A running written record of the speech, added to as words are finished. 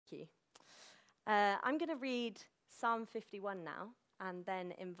you. I'm going to read Psalm 51 now and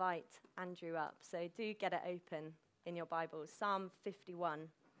then invite Andrew up. So do get it open in your Bibles. Psalm 51.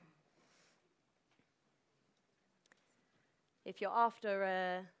 If you're after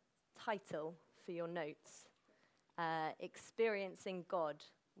a title for your notes, Experiencing God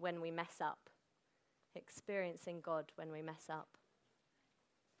When We Mess Up. Experiencing God When We Mess Up.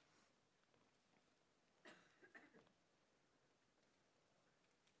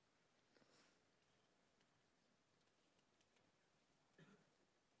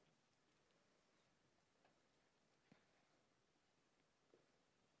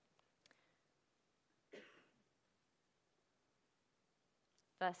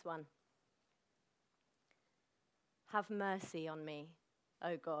 Verse 1. Have mercy on me,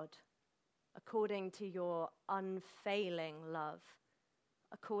 O God, according to your unfailing love,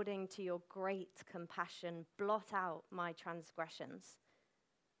 according to your great compassion, blot out my transgressions.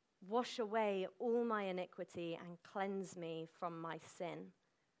 Wash away all my iniquity and cleanse me from my sin.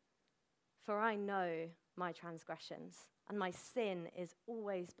 For I know my transgressions, and my sin is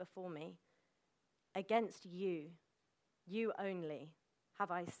always before me. Against you, you only, have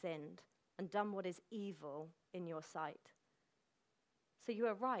I sinned and done what is evil in your sight. So you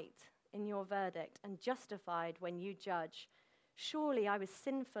are right in your verdict and justified when you judge. Surely I was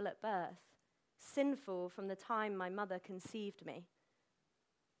sinful at birth, sinful from the time my mother conceived me.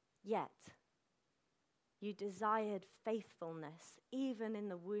 Yet you desired faithfulness even in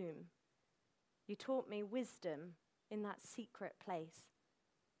the womb. You taught me wisdom in that secret place.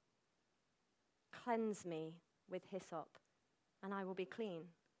 Cleanse me with hyssop, and I will be clean.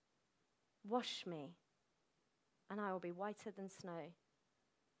 Wash me, and I will be whiter than snow.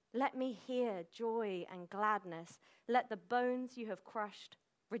 Let me hear joy and gladness. Let the bones you have crushed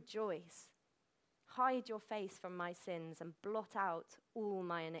rejoice. Hide your face from my sins and blot out all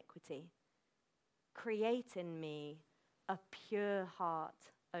my iniquity. Create in me a pure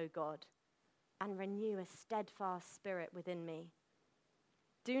heart, O God, and renew a steadfast spirit within me.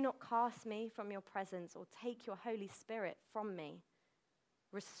 Do not cast me from your presence or take your Holy Spirit from me.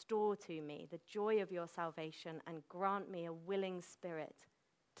 Restore to me the joy of your salvation and grant me a willing spirit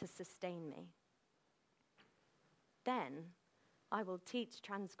to sustain me. Then I will teach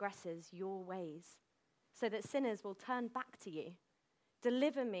transgressors your ways, so that sinners will turn back to you.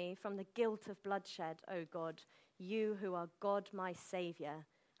 Deliver me from the guilt of bloodshed, O God, you who are God my Savior,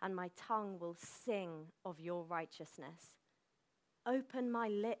 and my tongue will sing of your righteousness. Open my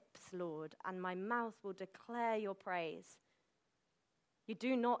lips, Lord, and my mouth will declare your praise. You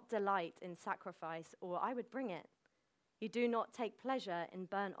do not delight in sacrifice, or I would bring it. You do not take pleasure in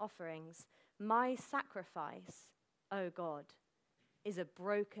burnt offerings. My sacrifice, O God, is a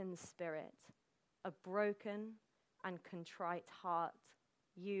broken spirit, a broken and contrite heart.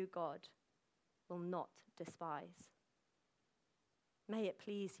 You, God, will not despise. May it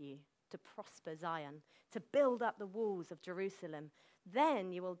please you to prosper Zion, to build up the walls of Jerusalem.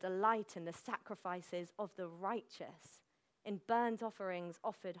 Then you will delight in the sacrifices of the righteous, in burnt offerings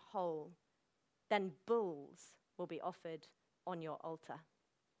offered whole. Then bulls will be offered on your altar.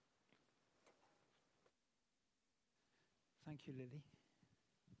 Thank you, Lily.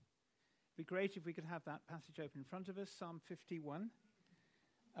 It'd be great if we could have that passage open in front of us, Psalm 51.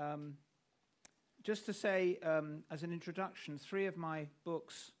 Just to say, as an introduction, 3 of my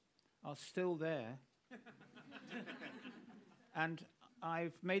books are still there. And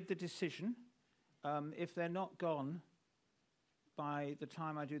I've made the decision, if they're not gone by the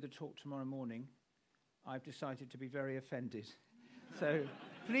time I do the talk tomorrow morning, I've decided to be very offended. So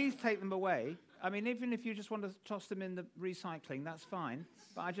please take them away. I mean, even if you just want to toss them in the recycling, that's fine.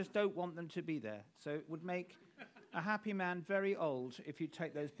 But I just don't want them to be there. So it would make a happy man very old if you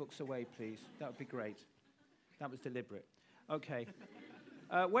take those books away, please. That would be great. That was deliberate. Okay.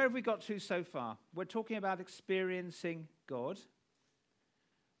 Where have we got to so far? We're talking about experiencing God.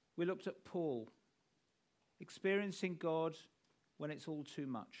 We looked at Paul. Experiencing God when it's all too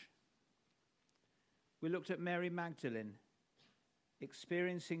much. We looked at Mary Magdalene.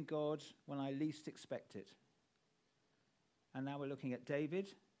 Experiencing God when I least expect it. And now we're looking at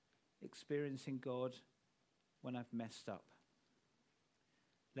David. Experiencing God when I've messed up.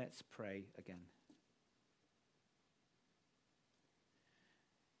 Let's pray again.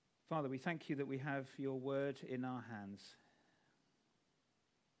 Father, we thank you that we have your word in our hands.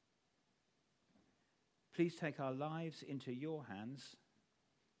 Please take our lives into your hands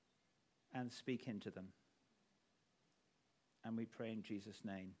and speak into them. And we pray in Jesus'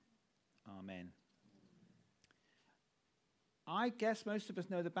 name. Amen. I guess most of us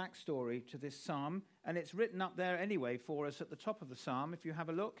know the backstory to this psalm, and it's written up there anyway for us at the top of the psalm, if you have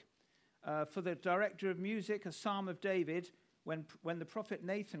a look. For the director of music, a psalm of David, when the prophet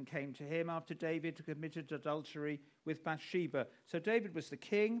Nathan came to him after David committed adultery with Bathsheba. So David was the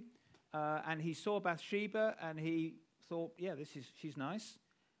king, and he saw Bathsheba, and he thought, yeah, she's nice.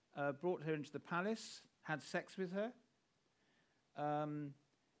 Brought her into the palace, had sex with her.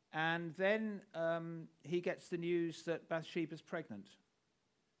 And then he gets the news that Bathsheba's pregnant.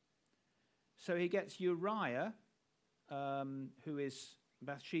 So he gets Uriah, who is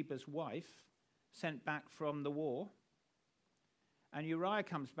Bathsheba's wife, sent back from the war. And Uriah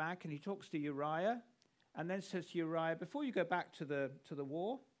comes back and he talks to Uriah and then says to Uriah, before you go back to the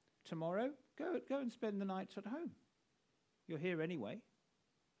war tomorrow, go and spend the night at home. You're here anyway.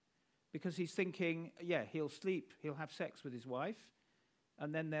 Because he's thinking, yeah, he'll sleep, he'll have sex with his wife,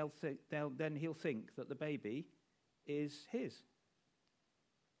 and then then he'll think that the baby is his.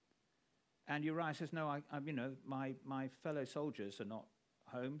 And Uriah says, no, my fellow soldiers are not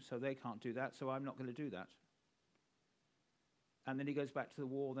home, so they can't do that, so I'm not going to do that. And then he goes back to the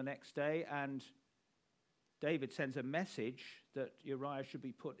war the next day, and David sends a message that Uriah should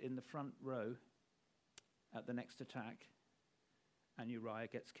be put in the front row at the next attack, and Uriah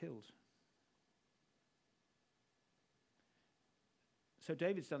gets killed. So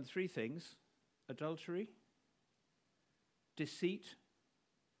David's done three things: adultery, deceit,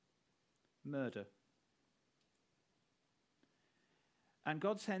 murder. And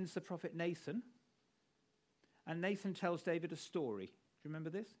God sends the prophet Nathan, and Nathan tells David a story. Do you remember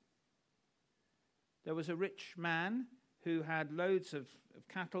this? There was a rich man who had loads of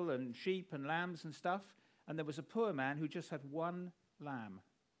cattle and sheep and lambs and stuff, and there was a poor man who just had one lamb.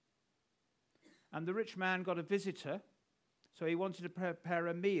 And the rich man got a visitor, so he wanted to prepare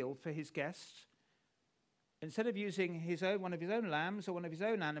a meal for his guests. Instead of using one of his own lambs or one of his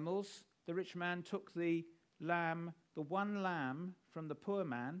own animals, the rich man took the one lamb from the poor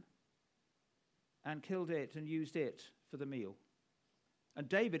man, and killed it and used it for the meal. And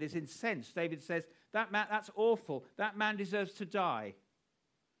David is incensed. David says, that's awful. That man deserves to die.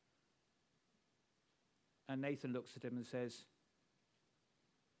 And Nathan looks at him and says,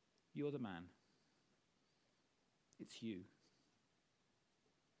 you're the man. It's you.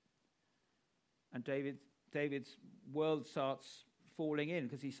 And David's world starts falling in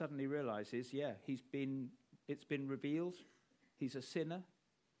because he suddenly realizes, it's been revealed. He's a sinner.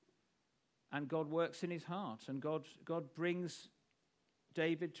 And God works in his heart. And God brings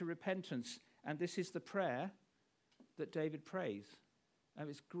David to repentance. And this is the prayer that David prays. And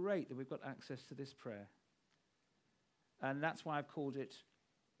it's great that we've got access to this prayer. And that's why I've called it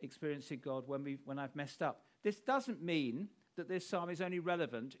Experiencing God when I've messed up. This doesn't mean that this psalm is only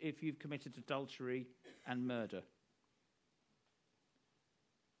relevant if you've committed adultery and murder.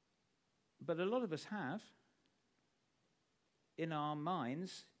 But a lot of us have, in our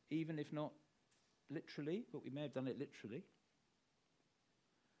minds, even if not literally, but we may have done it literally.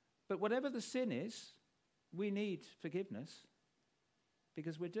 But whatever the sin is, we need forgiveness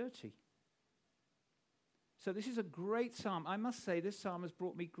because we're dirty. So this is a great psalm. I must say this psalm has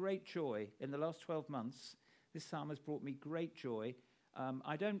brought me great joy in the last 12 months. This psalm has brought me great joy.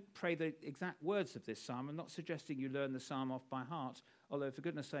 I don't pray the exact words of this psalm. I'm not suggesting you learn the psalm off by heart, although for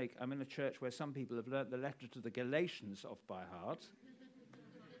goodness sake, I'm in a church where some people have learnt the letter to the Galatians off by heart.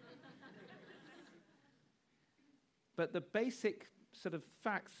 But the basic sort of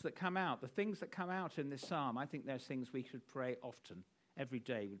facts that come out, the things that come out in this psalm, I think there's things we should pray often. Every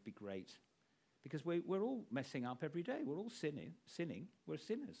day would be great. Because we're all messing up every day. We're all sinning. We're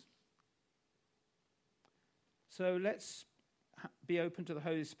sinners. So let's be open to the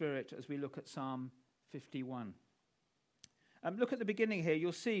Holy Spirit as we look at Psalm 51. Look at the beginning here.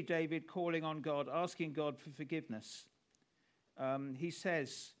 You'll see David calling on God, asking God for forgiveness. He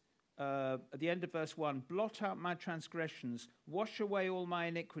says at the end of verse 1, blot out my transgressions, wash away all my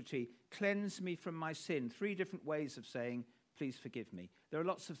iniquity, cleanse me from my sin. 3 different ways of saying, please forgive me. There are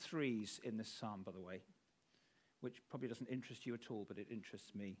lots of 3s in this psalm, by the way, which probably doesn't interest you at all, but it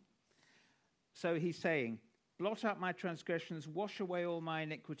interests me. So he's saying, blot out my transgressions, wash away all my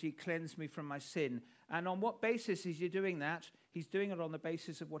iniquity, cleanse me from my sin. And on what basis is he doing that? He's doing it on the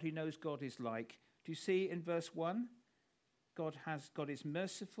basis of what he knows God is like. Do you see in verse 1? God is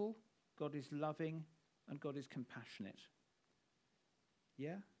merciful, God is loving, and God is compassionate.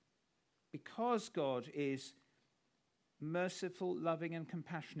 Yeah? Because God is merciful, loving, and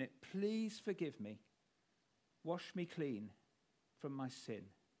compassionate, please forgive me. Wash me clean from my sin.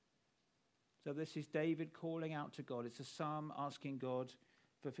 So this is David calling out to God. It's a psalm asking God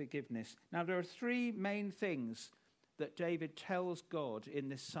for forgiveness. Now, there are 3 main things that David tells God in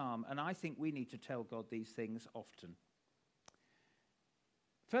this psalm, and I think we need to tell God these things often.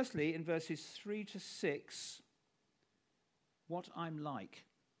 Firstly, in verses 3 to 6, what I'm like.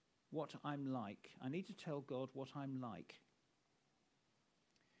 What I'm like. I need to tell God what I'm like.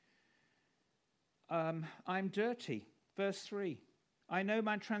 I'm dirty. Verse 3. I know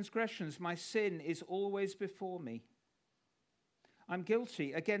my transgressions. My sin is always before me. I'm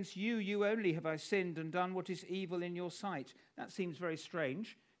guilty. Against you, you only have I sinned and done what is evil in your sight. That seems very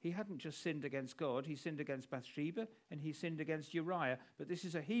strange. He hadn't just sinned against God. He sinned against Bathsheba and he sinned against Uriah. But this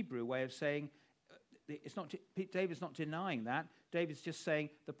is a Hebrew way of saying, David's not denying that. David's just saying,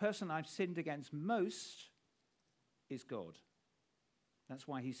 the person I've sinned against most is God. That's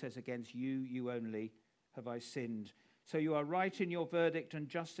why he says, against you, you only have I sinned. So you are right in your verdict and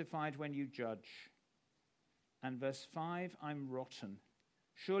justified when you judge. And verse 5, I'm rotten.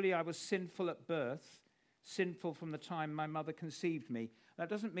 Surely I was sinful at birth, sinful from the time my mother conceived me. That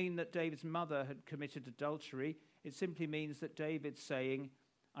doesn't mean that David's mother had committed adultery. It simply means that David's saying,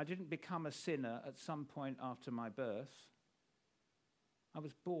 I didn't become a sinner at some point after my birth. I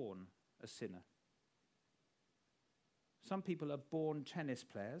was born a sinner. Some people are born tennis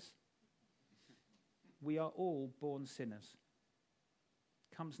players. We are all born sinners.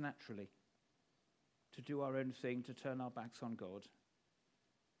 Comes naturally to do our own thing, to turn our backs on God,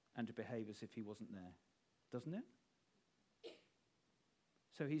 and to behave as if he wasn't there. Doesn't it?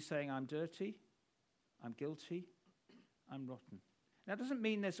 So he's saying, I'm dirty, I'm guilty, I'm rotten. That doesn't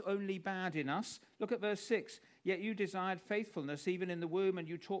mean there's only bad in us. Look at verse 6. Yet you desired faithfulness even in the womb, and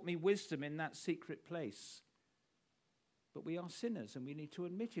you taught me wisdom in that secret place. But we are sinners, and we need to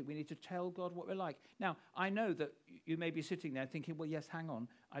admit it. We need to tell God what we're like. Now, I know that you may be sitting there thinking, well, yes, hang on.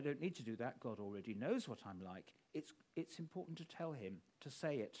 I don't need to do that. God already knows what I'm like. It's important to tell him, to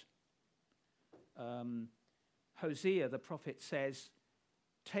say it. Hosea, the prophet, says,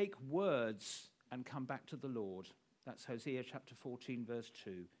 take words and come back to the Lord. That's Hosea chapter 14, verse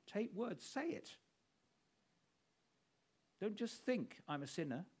 2. Take words, say it. Don't just think I'm a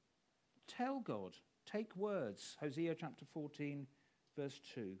sinner. Tell God. Take words. Hosea chapter 14, verse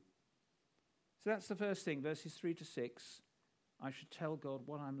 2. So that's the first thing, verses 3 to 6. I should tell God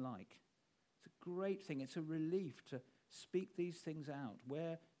what I'm like. It's a great thing. It's a relief to speak these things out,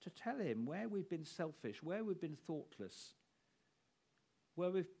 to tell him where we've been selfish, where we've been thoughtless, where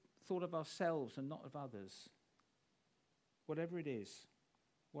we've thought of ourselves and not of others. Whatever it is,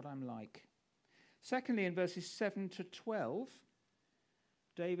 what I'm like. Secondly, in verses 7 to 12,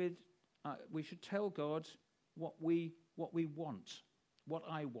 we should tell God what we want, what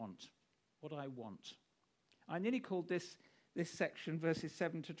I want. I nearly called this section, verses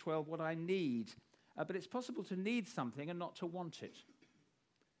 7 to 12, what I need. But it's possible to need something and not to want it.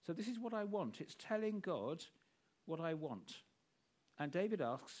 So this is what I want. It's telling God what I want. And David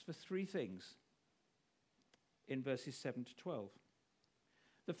asks for three things in verses 7 to 12.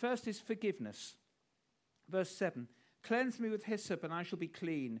 The first is forgiveness. Verse 7, cleanse me with hyssop and I shall be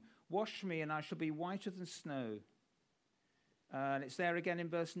clean. Wash me and I shall be whiter than snow. And it's there again in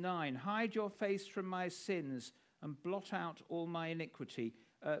verse 9. Hide your face from my sins and blot out all my iniquity.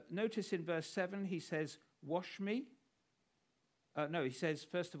 Notice in verse 7 he says, wash me. He says,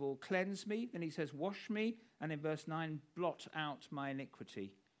 first of all, cleanse me. Then he says, wash me. And in verse 9, blot out my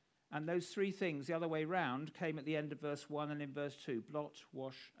iniquity. And those three things, the other way round, came at the end of verse 1 and in verse 2. Blot,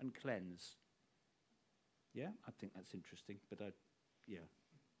 wash, and cleanse. Yeah, I think that's interesting. But it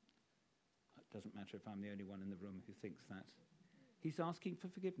doesn't matter if I'm the only one in the room who thinks that. He's asking for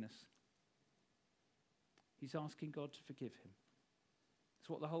forgiveness. He's asking God to forgive him. That's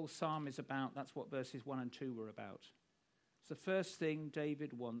what the whole psalm is about. That's what verses 1 and 2 were about. So the first thing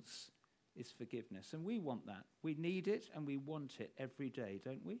David wants is forgiveness. And we want that. We need it and we want it every day,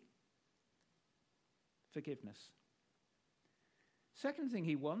 don't we? Forgiveness. Second thing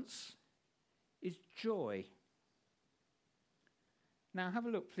he wants is joy. Now have a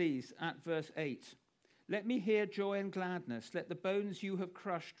look, please, at verse 8. Let me hear joy and gladness. Let the bones you have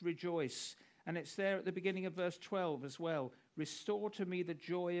crushed rejoice. And it's there at the beginning of verse 12 as well. Restore to me the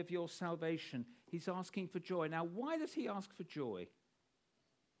joy of your salvation. He's asking for joy. Now, why does he ask for joy?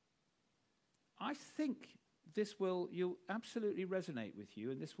 I think you'll absolutely resonate with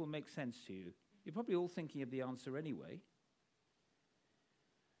you, and this will make sense to you. You're probably all thinking of the answer anyway.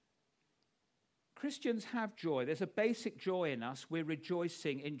 Christians have joy. There's a basic joy in us. We're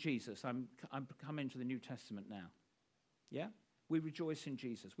rejoicing in Jesus. I'm coming to the New Testament now. Yeah? We rejoice in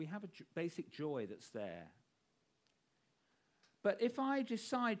Jesus. We have a basic joy that's there. But if I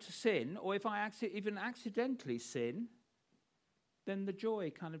decide to sin, or if I even accidentally sin, then the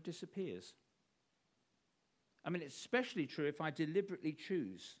joy kind of disappears. I mean, it's especially true if I deliberately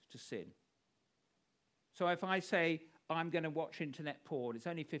choose to sin. So if I say, I'm going to watch internet porn, it's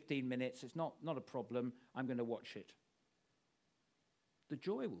only 15 minutes, it's not a problem, I'm going to watch it. The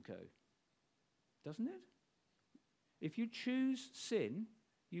joy will go, doesn't it? If you choose sin,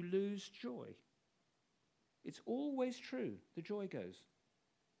 you lose joy. It's always true, the joy goes.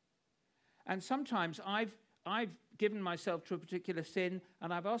 And sometimes I've given myself to a particular sin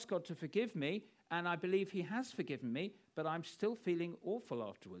and I've asked God to forgive me, and I believe he has forgiven me, but I'm still feeling awful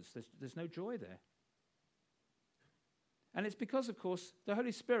afterwards. There's no joy there. And it's because, of course, the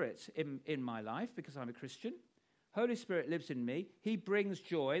Holy Spirit's in my life, because I'm a Christian. Holy Spirit lives in me. He brings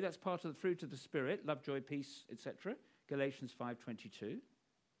joy. That's part of the fruit of the Spirit, love, joy, peace, etc. Galatians 5:22.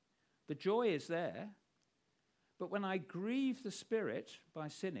 The joy is there. But when I grieve the Spirit by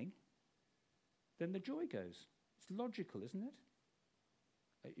sinning, then the joy goes. It's logical, isn't it?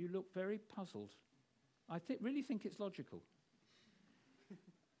 You look very puzzled. I really think it's logical.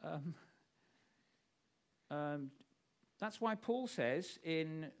 That's why Paul says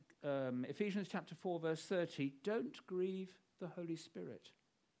in Ephesians chapter 4, verse 30, don't grieve the Holy Spirit.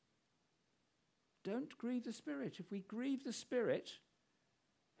 Don't grieve the Spirit. If we grieve the Spirit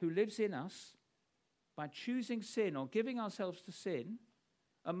who lives in us by choosing sin or giving ourselves to sin,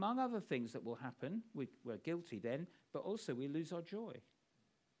 among other things that will happen, we're guilty then, but also we lose our joy.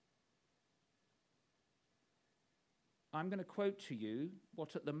 I'm going to quote to you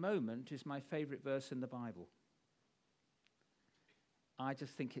what at the moment is my favorite verse in the Bible. I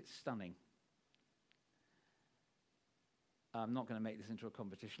just think it's stunning. I'm not going to make this into a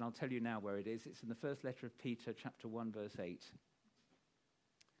competition. I'll tell you now where it is. It's in the first letter of Peter, chapter 1, verse 8.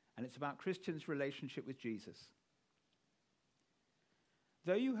 And it's about Christians' relationship with Jesus.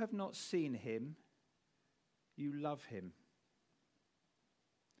 Though you have not seen him, you love him.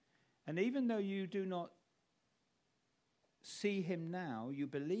 And even though you do not see him now, you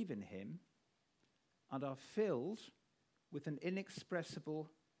believe in him and are filled with an inexpressible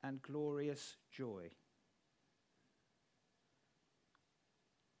and glorious joy.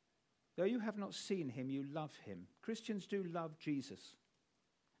 Though you have not seen him, you love him. Christians do love Jesus.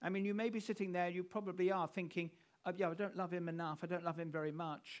 I mean, you may be sitting there, you probably are thinking, yeah, I don't love him enough, I don't love him very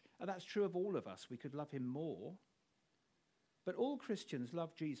much. And that's true of all of us. We could love him more. But all Christians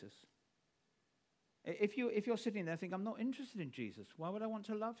love Jesus. If you're sitting there thinking, I'm not interested in Jesus, why would I want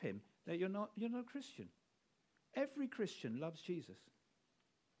to love him? No, you're not a Christian. Every Christian loves Jesus.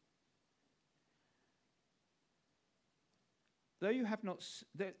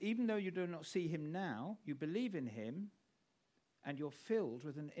 Even though you do not see him now, you believe in him, and you're filled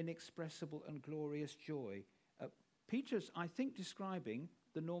with an inexpressible and glorious joy. Peter's, I think, describing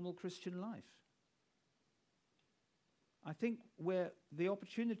the normal Christian life. I think where the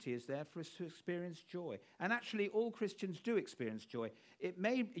opportunity is there for us to experience joy. And actually, all Christians do experience joy.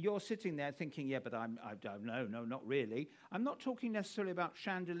 You're sitting there thinking, yeah, but I don't know. No, not really. I'm not talking necessarily about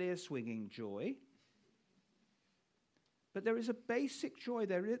chandelier swinging joy. But there is a basic joy.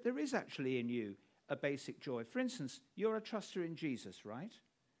 There is actually in you a basic joy. For instance, you're a truster in Jesus, right?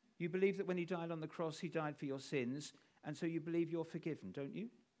 You believe that when he died on the cross, he died for your sins, and so you believe you're forgiven, don't you?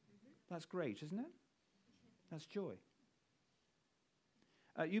 That's great, isn't it? That's joy.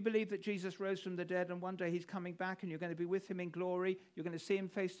 You believe that Jesus rose from the dead and one day he's coming back and you're going to be with him in glory. You're going to see him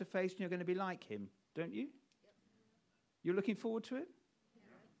face to face and you're going to be like him, don't you? Yep. You're looking forward to it?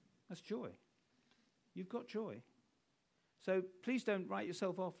 Yeah. That's joy. You've got joy. So please don't write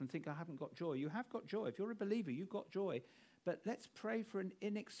yourself off and think I haven't got joy. You have got joy. If you're a believer, you've got joy. But let's pray for an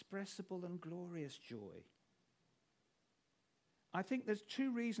inexpressible and glorious joy. I think there's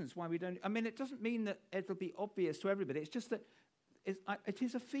two reasons why we don't. I mean, it doesn't mean that it'll be obvious to everybody. It's just that it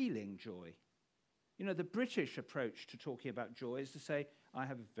is a feeling joy. You know, the British approach to talking about joy is to say, I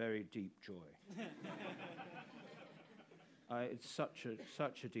have a very deep joy. It's such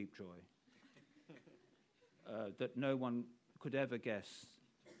a deep joy that no one could ever guess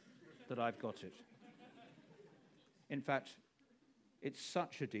that I've got it. In fact, it's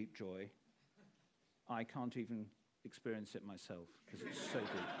such a deep joy, I can't even experience it myself because it's so deep.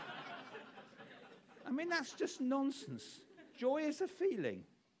 I mean, that's just nonsense. Joy is a feeling.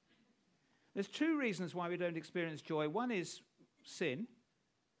 There's two reasons why we don't experience joy. One is sin,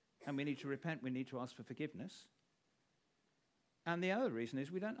 and we need to repent, we need to ask for forgiveness. And the other reason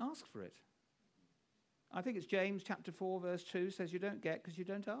is we don't ask for it. I think it's James chapter 4, verse 2 says you don't get because you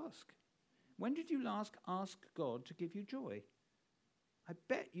don't ask. When did you last ask God to give you joy? I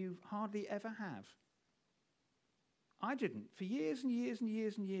bet you hardly ever have. I didn't for years and years and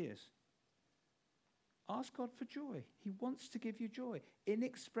years and years. Ask God for joy. He wants to give you joy.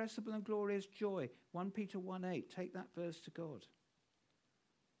 Inexpressible and glorious joy. 1 Peter 1:8. Take that verse to God.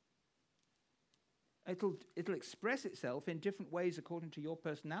 It'll express itself in different ways according to your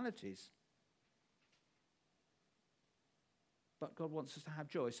personalities. But God wants us to have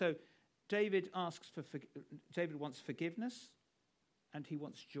joy. So David wants forgiveness, and he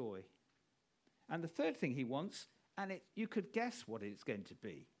wants joy. And the third thing he wants, and you could guess what it's going to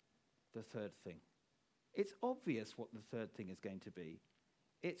be, the third thing. It's obvious what the third thing is going to be.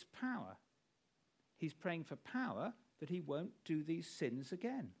 It's power. He's praying for power that he won't do these sins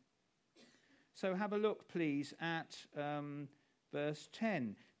again. So have a look, please, at verse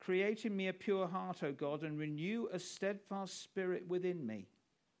 10. Create in me a pure heart, O God, and renew a steadfast spirit within me.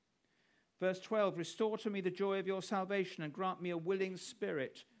 Verse 12, restore to me the joy of your salvation and grant me a willing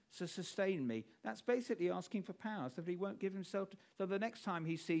spirit to sustain me. That's basically asking for power so that he won't give himself to. So the next time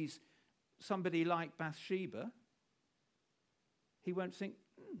he sees somebody like Bathsheba, he won't think,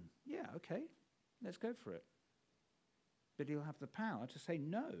 yeah, okay, let's go for it. But he'll have the power to say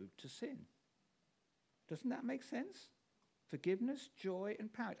no to sin. Doesn't that make sense? Forgiveness, joy,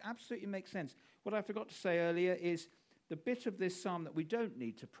 and power. It absolutely makes sense. What I forgot to say earlier is the bit of this psalm that we don't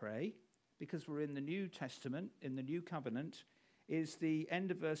need to pray, because we're in the New Testament, in the New Covenant, is the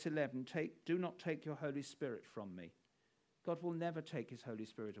end of verse 11. Do not take your Holy Spirit from me. God will never take his Holy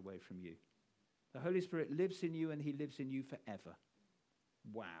Spirit away from you. The Holy Spirit lives in you, and he lives in you forever.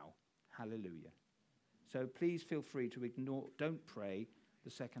 Wow. Hallelujah. So please feel free to don't pray the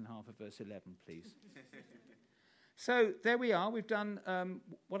second half of verse 11, please. So there we are. We've done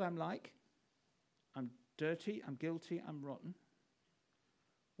what I'm like. I'm dirty, I'm guilty, I'm rotten.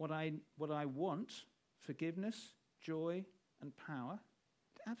 What I want, forgiveness, joy, and power,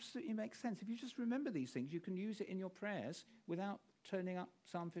 it absolutely makes sense. If you just remember these things, you can use it in your prayers without turning up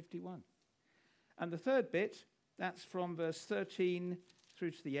Psalm 51. And the third bit, that's from verse 13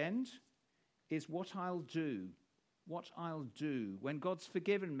 through to the end, is what I'll do. What I'll do. When God's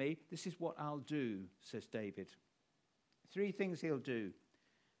forgiven me, this is what I'll do, says David. 3 things he'll do.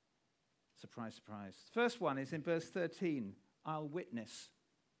 Surprise, surprise. The first one is in verse 13. I'll witness.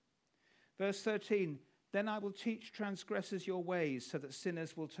 Verse 13. Then I will teach transgressors your ways so that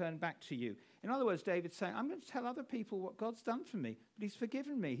sinners will turn back to you. In other words, David's saying, I'm going to tell other people what God's done for me. But he's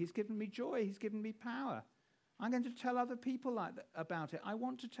forgiven me. He's given me joy. He's given me power. I'm going to tell other people about it. I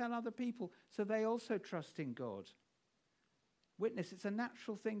want to tell other people so they also trust in God. Witness, it's a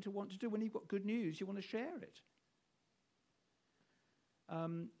natural thing to want to do. When you've got good news, you want to share it.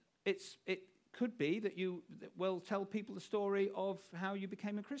 It could be that you will tell people the story of how you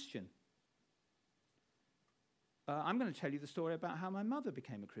became a Christian. I'm going to tell you the story about how my mother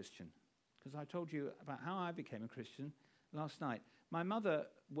became a Christian, because I told you about how I became a Christian last night. My mother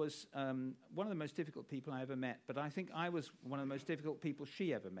was one of the most difficult people I ever met, but I think I was one of the most difficult people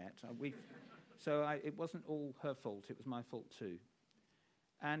she ever met. It wasn't all her fault, it was my fault too.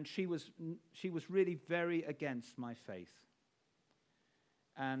 And she was really very against my faith.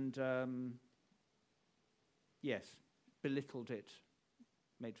 And, yes, belittled it,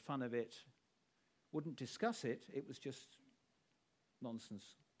 made fun of it, wouldn't discuss it. It was just nonsense.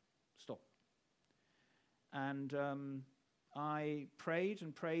 Stop. And I prayed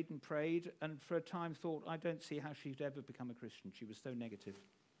and prayed and prayed, and for a time thought, I don't see how she'd ever become a Christian. She was so negative.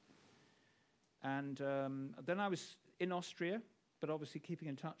 And then I was in Austria, but obviously keeping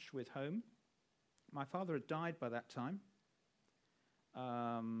in touch with home. My father had died by that time.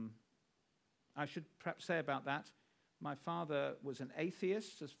 I should perhaps say about that, my father was an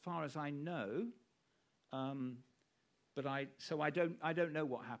atheist, as far as I know, but I don't know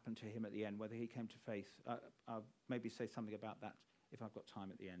what happened to him at the end, whether he came to faith. I'll maybe say something about that if I've got time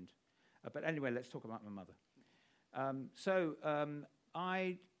at the end. But anyway, let's talk about my mother.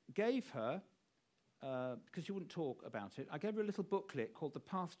 I gave her, because she wouldn't talk about it, I gave her a little booklet called The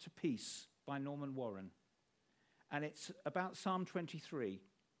Path to Peace by Norman Warren. And it's about Psalm 23,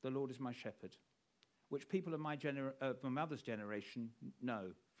 the Lord is my shepherd, which people of my mother's generation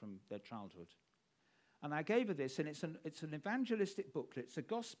know from their childhood. And I gave her this, and it's an evangelistic booklet. It's a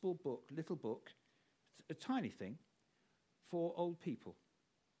gospel book, little book, a tiny thing, for old people,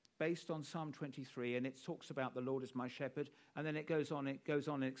 based on Psalm 23. And it talks about the Lord is my shepherd, and then it goes on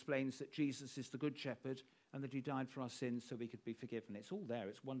and explains that Jesus is the good shepherd, and that he died for our sins so we could be forgiven. It's all there.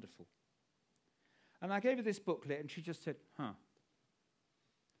 It's wonderful. And I gave her this booklet, and she just said, I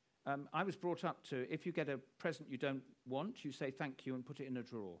was brought up to, if you get a present you don't want, you say thank you and put it in a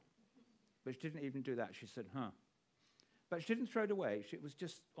drawer. But she didn't even do that. She said, But she didn't throw it away. It was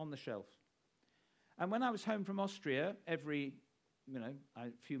just on the shelf. And when I was home from Austria every a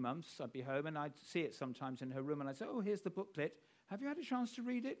few months, I'd be home and I'd see it sometimes in her room and I'd say, oh, here's the booklet. Have you had a chance to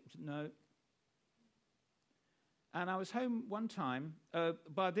read it? No. And I was home one time.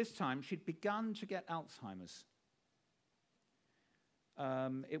 By this time, she'd begun to get Alzheimer's.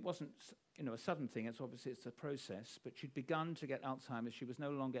 It wasn't, a sudden thing. It's a process. But she'd begun to get Alzheimer's. She was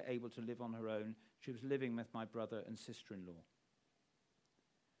no longer able to live on her own. She was living with my brother and sister-in-law.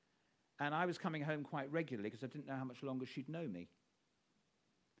 And I was coming home quite regularly because I didn't know how much longer she'd know me.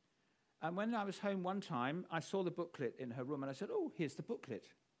 And when I was home one time, I saw the booklet in her room and I said, oh, here's the booklet.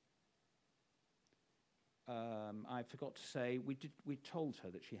 I forgot to say, we told her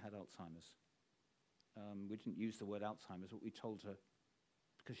that she had Alzheimer's. We didn't use the word Alzheimer's, but we told her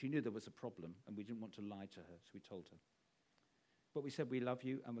because she knew there was a problem and we didn't want to lie to her, so we told her. But we said, we love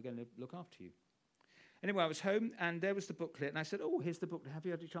you and we're going to look after you. Anyway, I was home and there was the booklet and I said, oh, here's the booklet. Have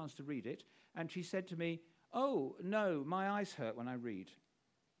you had a chance to read it? And she said to me, oh, no, my eyes hurt when I read.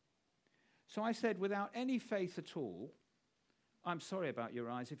 So I said, without any faith at all, I'm sorry about your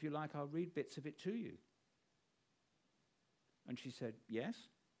eyes. If you like, I'll read bits of it to you. And she said, yes.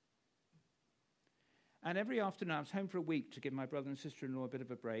 And every afternoon, I was home for a week to give my brother and sister-in-law a bit of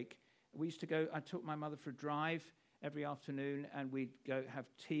a break. I took my mother for a drive every afternoon, and we'd go have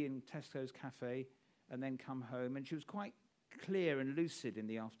tea in Tesco's cafe and then come home. And she was quite clear and lucid in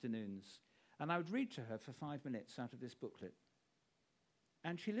the afternoons. And I would read to her for 5 minutes out of this booklet.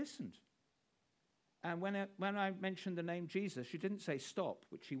 And she listened. And when I mentioned the name Jesus, she didn't say stop,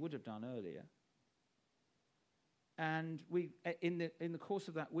 which she would have done earlier. And in the course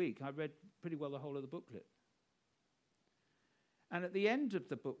of that week, I read pretty well the whole of the booklet. And at the end of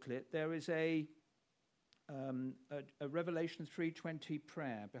the booklet, there is a Revelation 3:20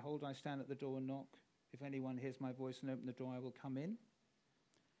 prayer. Behold, I stand at the door and knock. If anyone hears my voice and open the door, I will come in.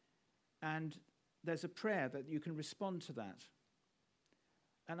 And there's a prayer that you can respond to that.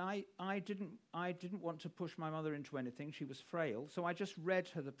 And I didn't want to push my mother into anything. She was frail, so I just read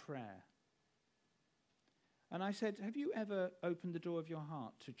her the prayer. And I said, have you ever opened the door of your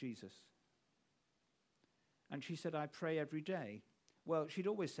heart to Jesus? And she said, I pray every day. Well, she'd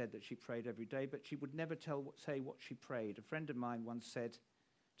always said that she prayed every day, but she would never say what she prayed. A friend of mine once said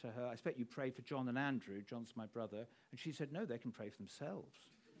to her, I expect you pray for John and Andrew. John's my brother. And she said, no, they can pray for themselves.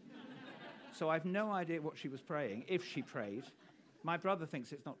 So I've no idea what she was praying, if she prayed. My brother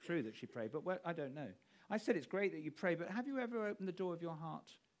thinks it's not true that she prayed, but I don't know. I said, it's great that you pray, but have you ever opened the door of your heart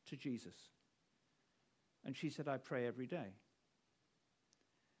to Jesus? And she said, I pray every day.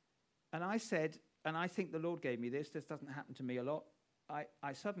 And I said, and I think the Lord gave me this doesn't happen to me a lot.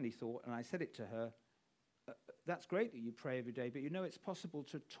 I suddenly thought, and I said it to her, that's great that you pray every day, but it's possible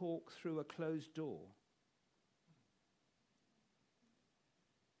to talk through a closed door.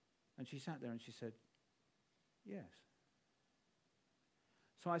 And she sat there and she said, yes.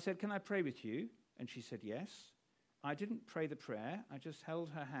 So I said, can I pray with you? And she said, yes. I didn't pray the prayer. I just held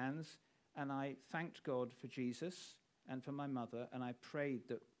her hands and I thanked God for Jesus and for my mother, and I prayed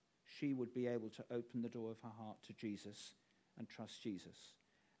that she would be able to open the door of her heart to Jesus and trust Jesus.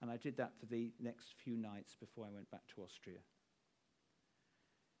 And I did that for the next few nights before I went back to Austria.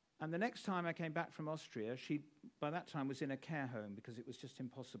 And the next time I came back from Austria, she, by that time, was in a care home because it was just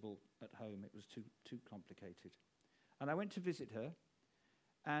impossible at home. It was too complicated. And I went to visit her,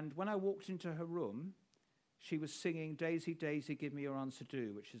 and when I walked into her room, she was singing Daisy, Daisy, Give Me Your Answer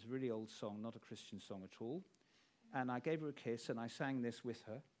Do, which is a really old song, not a Christian song at all. And I gave her a kiss, and I sang this with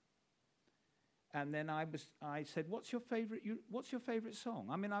her. And then I said, what's your favorite song?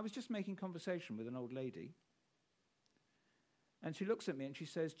 I mean, I was just making conversation with an old lady. And she looks at me and she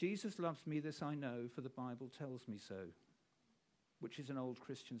says, Jesus loves me, this I know, for the Bible tells me so, which is an old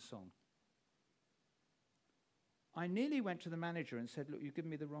Christian song. I nearly went to the manager and said, look, you've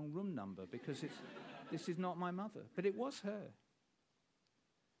given me the wrong room number because this is not my mother. But it was her.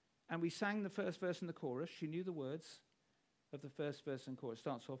 And we sang the first verse and the chorus. She knew the words of the first verse and chorus. It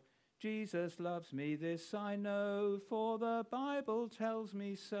starts off, Jesus loves me, this I know, for the Bible tells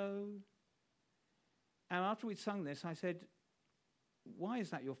me so. And after we'd sung this, I said, why is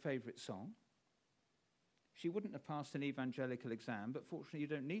that your favorite song? She wouldn't have passed an evangelical exam, but fortunately you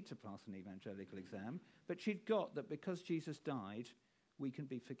don't need to pass an evangelical exam. But she'd got that because Jesus died, we can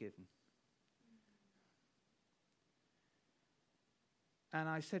be forgiven. And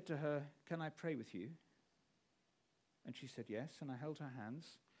I said to her, can I pray with you? And she said yes, and I held her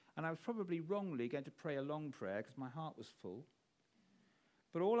hands. And I was probably wrongly going to pray a long prayer because my heart was full.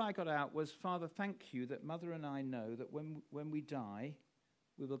 But all I got out was, Father, thank you that Mother and I know that when we die,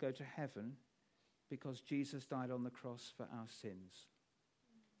 we will go to heaven because Jesus died on the cross for our sins.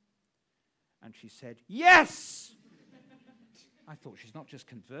 And she said, yes! I thought, she's not just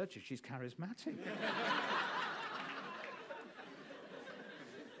converted, she's charismatic.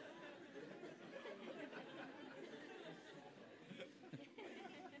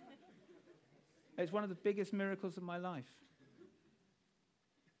 It's one of the biggest miracles of my life.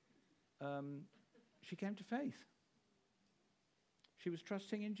 She came to faith. She was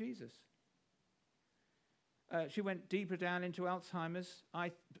trusting in Jesus. She went deeper down into Alzheimer's,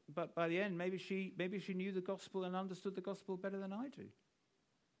 but by the end, maybe she knew the gospel and understood the gospel better than I do,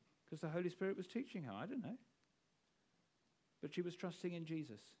 because the Holy Spirit was teaching her. I don't know. But she was trusting in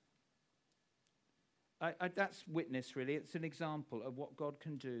Jesus. That's witness, really. It's an example of what God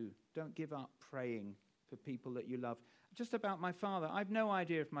can do. Don't give up praying for people that you love. Just about my father, I've no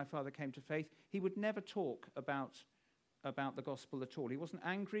idea if my father came to faith. He would never talk about the gospel at all. He wasn't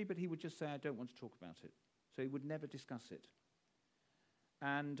angry, but he would just say, I don't want to talk about it. So he would never discuss it.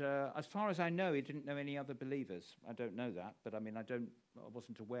 And as far as I know, he didn't know any other believers. I don't know that, but I mean, I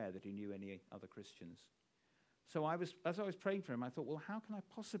wasn't aware that he knew any other Christians. So as I was praying for him, I thought, well, how can I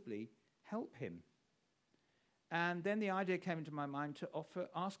possibly help him? And then the idea came into my mind to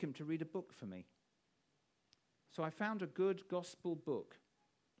ask him to read a book for me. So I found a good gospel book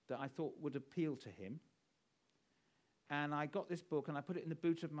that I thought would appeal to him. And I got this book and I put it in the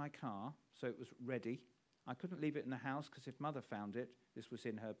boot of my car, so it was ready. I couldn't leave it in the house because if Mother found it, this was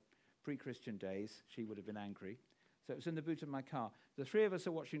in her pre-Christian days, she would have been angry. So it was in the boot of my car. The three of us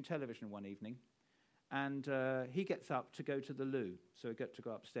are watching television one evening, and he gets up to go to the loo, so we get to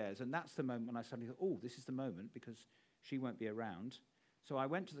go upstairs. And that's the moment when I suddenly thought, oh, this is the moment, because she won't be around. So I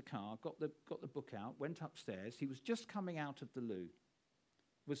went to the car, got the book out, went upstairs. He was just coming out of the loo,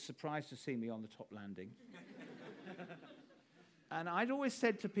 was surprised to see me on the top landing. And I'd always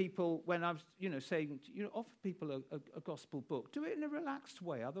said to people when I was, saying, offer people a gospel book, do it in a relaxed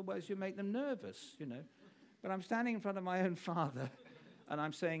way, otherwise you make them nervous, But I'm standing in front of my own father, and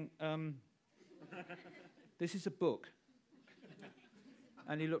I'm saying, this is a book.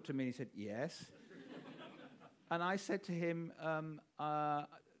 And he looked at me and he said, yes. And I said to him,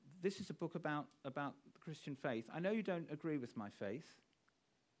 this is a book about the Christian faith. I know you don't agree with my faith,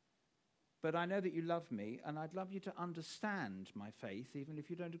 but I know that you love me, and I'd love you to understand my faith, even if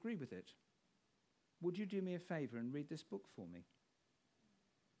you don't agree with it. Would you do me a favor and read this book for me?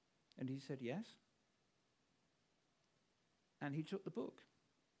 And he said, yes. And he took the book.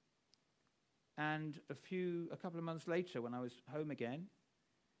 And a couple of months later, when I was home again,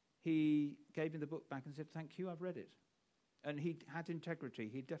 he gave me the book back and said, thank you, I've read it. And he had integrity.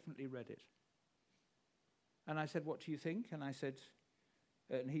 He definitely read it. And I said, what do you think? And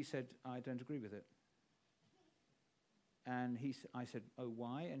he said, I don't agree with it. And I said, oh,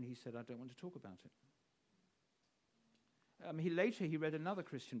 why? And he said, I don't want to talk about it. Later he read another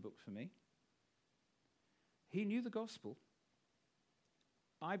Christian book for me. He knew the gospel.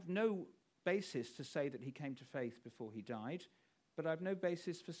 I've no basis to say that he came to faith before he died, but I've no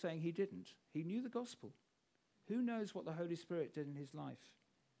basis for saying he didn't. He knew the gospel. Who knows what the Holy Spirit did in his life?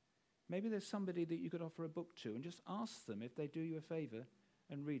 Maybe there's somebody that you could offer a book to and just ask them if they do you a favor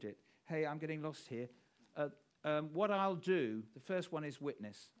and read it. Hey, I'm getting lost here. What I'll do, the first one is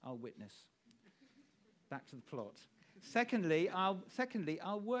witness. I'll witness. Back to the plot. Secondly,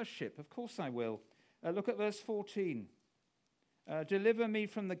 I'll worship. Of course I will. Look at verse 14. Deliver me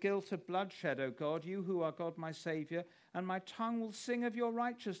from the guilt of bloodshed, O God, you who are God my Saviour, and my tongue will sing of your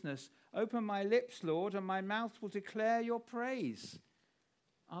righteousness. Open my lips, Lord, and my mouth will declare your praise.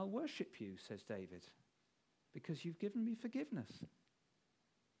 I'll worship you, says David, because you've given me forgiveness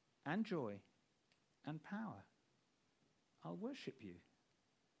and joy and power. I'll worship you.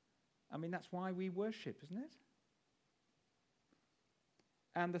 That's why we worship, isn't it?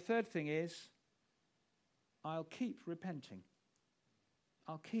 And the third thing is, I'll keep repenting.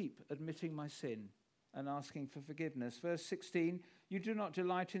 I'll keep admitting my sin and asking for forgiveness. Verse 16, you do not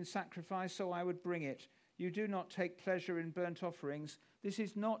delight in sacrifice, so I would bring it. You do not take pleasure in burnt offerings. This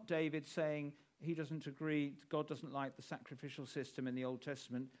is not David saying he doesn't agree, God doesn't like the sacrificial system in the Old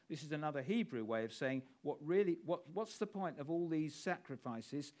Testament. This is another Hebrew way of saying what's the point of all these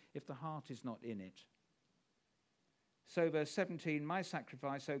sacrifices if the heart is not in it? So verse 17, my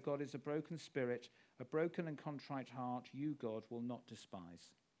sacrifice, O God, is a broken spirit, a broken and contrite heart, you, God, will not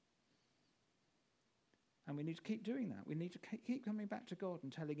despise. And we need to keep doing that. We need to keep coming back to God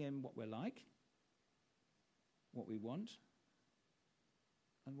and telling him what we're like, what we want,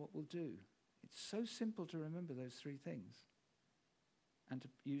 and what we'll do. It's so simple to remember those three things and to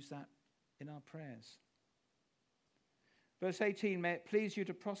use that in our prayers. Verse 18, may it please you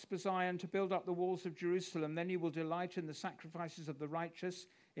to prosper Zion, to build up the walls of Jerusalem. Then you will delight in the sacrifices of the righteous,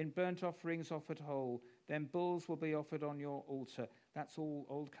 in burnt offerings offered whole. Then bulls will be offered on your altar. That's all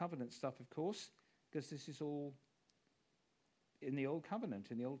Old Covenant stuff, of course, because this is all in the Old Covenant,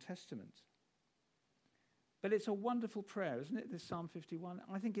 in the Old Testament. But it's a wonderful prayer, isn't it, this Psalm 51?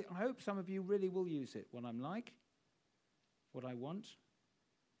 I hope some of you really will use it. What I'm like, what I want,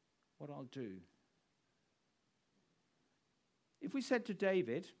 what I'll do. If we said to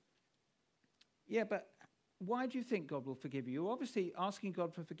David, yeah, but why do you think God will forgive you? You're obviously asking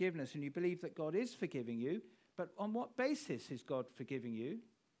God for forgiveness and you believe that God is forgiving you, but on what basis is God forgiving you?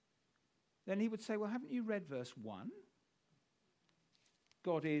 Then he would say, well, haven't you read verse 1?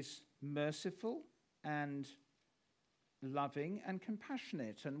 God is merciful and loving and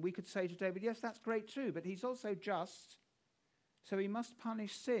compassionate. And we could say to David, yes, that's great too, but he's also just, so he must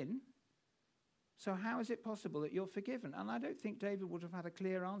punish sin. So how is it possible that you're forgiven? And I don't think David would have had a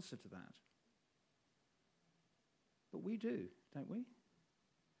clear answer to that. But we do, don't we?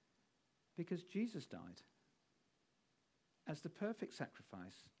 Because Jesus died as the perfect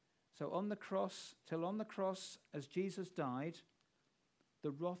sacrifice. So on the cross, as Jesus died,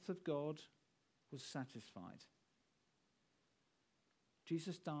 the wrath of God was satisfied.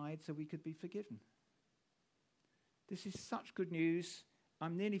 Jesus died so we could be forgiven. This is such good news.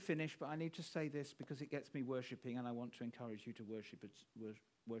 I'm nearly finished, but I need to say this because it gets me worshipping, and I want to encourage you to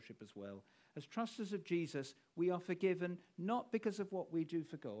worship as well. As trusters of Jesus, we are forgiven not because of what we do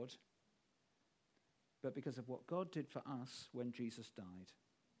for God, but because of what God did for us when Jesus died.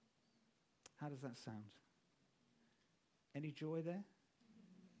 How does that sound? Any joy there?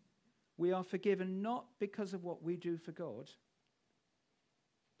 We are forgiven not because of what we do for God,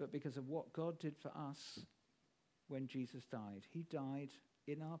 but because of what God did for us when Jesus died. He died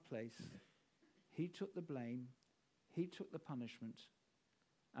in our place. He took the blame. He took the punishment.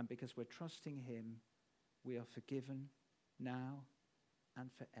 And because we're trusting him, we are forgiven now and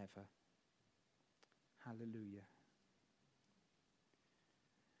forever. Hallelujah.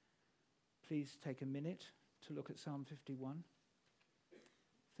 Please take a minute to look at Psalm 51.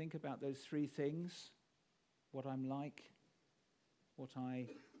 Think about those three things: what I'm like, what I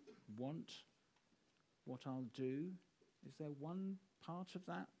want, what I'll do. Is there one part of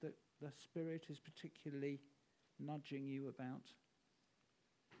that that the Spirit is particularly nudging you about?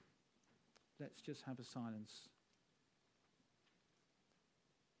 Let's just have a silence.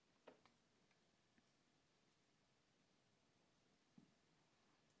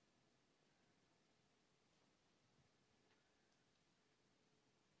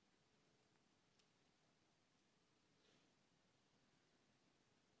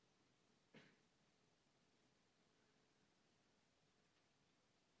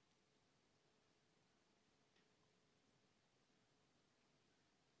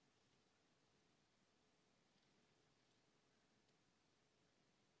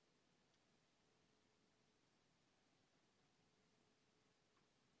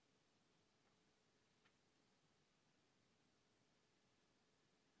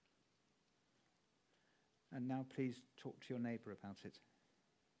 And now please talk to your neighbour about it.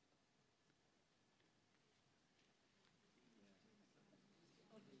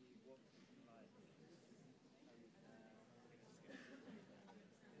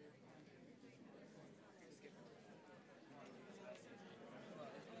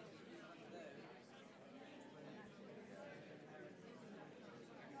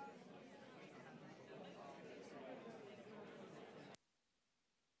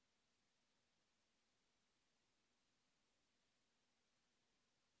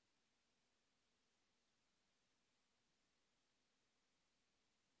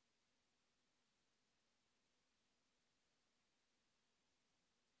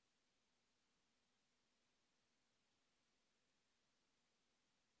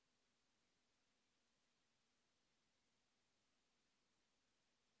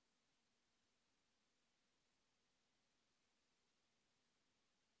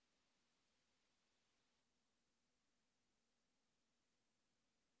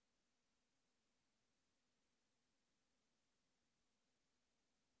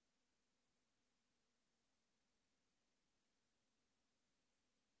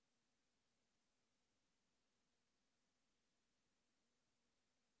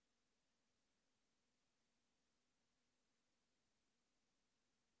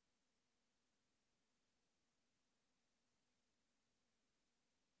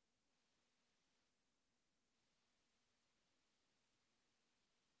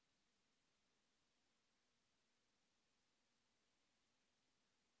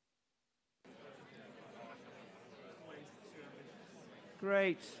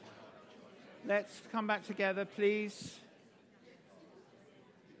 Great. Let's come back together, please.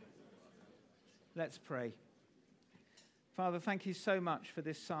 Let's pray. Father, thank you so much for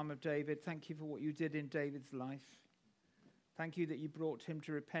this Psalm of David. Thank you for what you did in David's life. Thank you that you brought him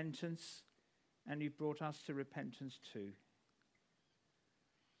to repentance, and you've brought us to repentance too.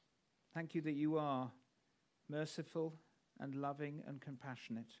 Thank you that you are merciful and loving and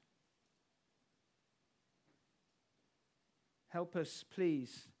compassionate. Help us,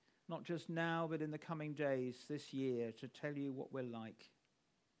 please, not just now, but in the coming days, this year, to tell you what we're like.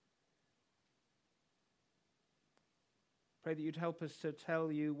 Pray that you'd help us to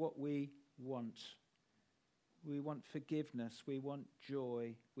tell you what we want. We want forgiveness. We want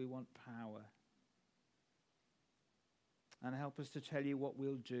joy. We want power. And help us to tell you what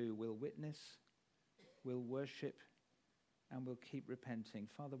we'll do. We'll witness, we'll worship, and we'll keep repenting.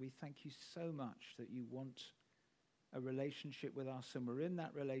 Father, we thank you so much that you want a relationship with us, and we're in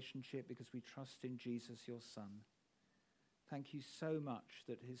that relationship because we trust in Jesus, your Son. Thank you so much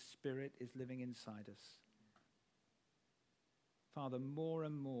that his Spirit is living inside us. Father, more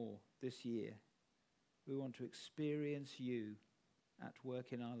and more this year, we want to experience you at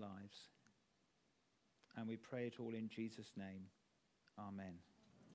work in our lives. And we pray it all in Jesus' name. Amen.